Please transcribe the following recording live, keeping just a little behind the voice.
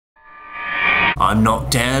I'm not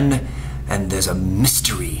Dan, and there's a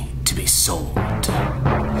mystery to be solved.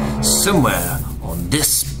 Somewhere on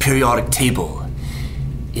this periodic table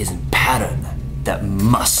is a pattern that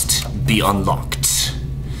must be unlocked.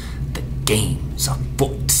 The game's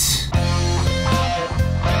afoot.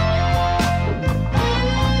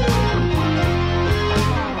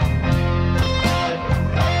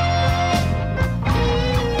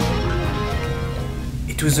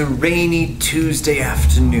 It was a rainy Tuesday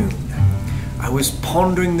afternoon. I was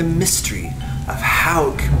pondering the mystery of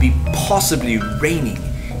how it could be possibly raining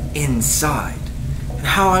inside, and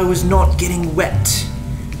how I was not getting wet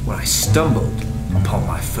when I stumbled upon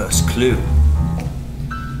my first clue.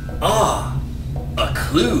 Ah, a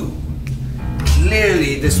clue.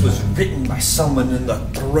 Clearly this was written by someone in the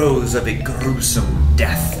throes of a gruesome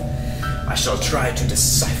death. I shall try to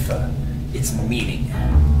decipher its meaning.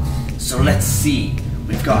 So let's see.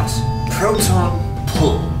 We've got proton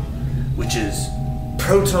pull, which is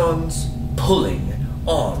protons pulling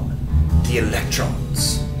on the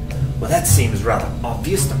electrons. Well, that seems rather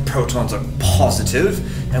obvious. The protons are positive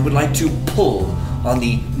and would like to pull on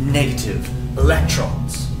the negative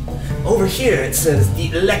electrons. Over here it says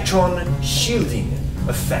the electron shielding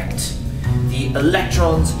effect. The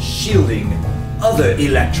electrons shielding other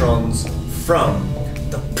electrons from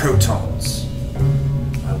the protons.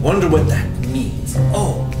 I wonder what that means.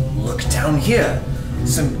 Oh, look down here.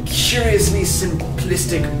 Some curiously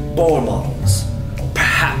simplistic Bohr models.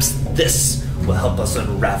 Perhaps this will help us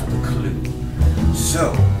unravel the clue.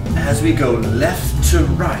 So, as we go left to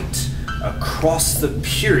right across the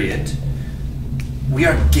period, we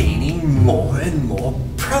are gaining more and more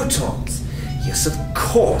protons. Yes, of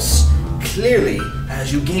course. Clearly,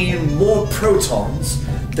 as you gain more protons,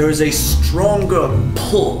 there is a stronger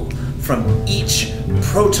pull from each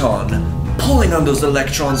proton pulling on those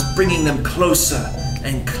electrons, bringing them closer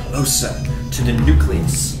and closer to the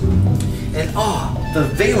nucleus. And the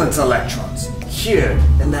valence electrons here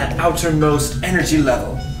in that outermost energy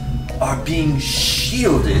level are being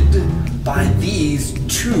shielded by these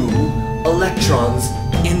two electrons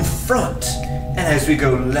in front. And as we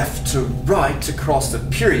go left to right across the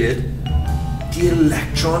period, the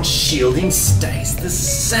electron shielding stays the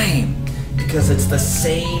same because it's the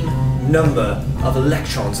same number of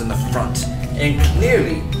electrons in the front, and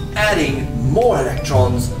clearly adding more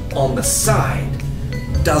electrons on the side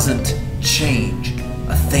doesn't change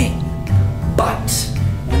a thing. But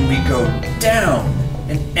when we go down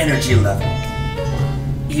an energy level,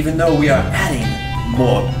 even though we are adding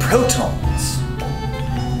more protons,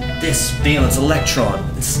 this valence electron,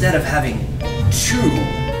 instead of having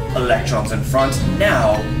 2 electrons in front,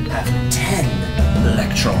 now have 10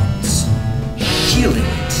 electrons shielding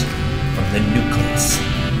it from the nucleus,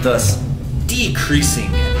 thus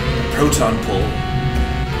decreasing the proton pull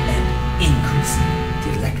and increasing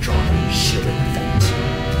the electron shielding effect.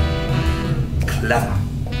 Clever.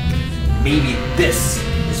 Maybe this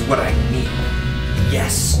is what I need.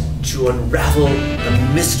 Yes, to unravel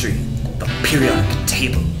the mystery, the periodic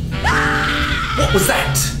table. What was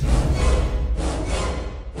that?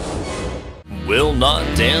 Will not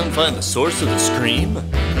Dan find the source of the scream?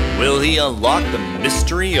 Will he unlock the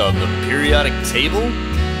mystery of the periodic table?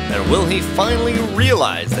 And will he finally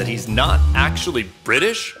realize that he's not actually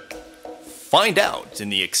British? Find out in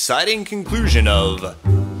the exciting conclusion of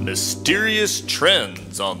Mysterious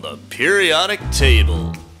Trends on the Periodic Table.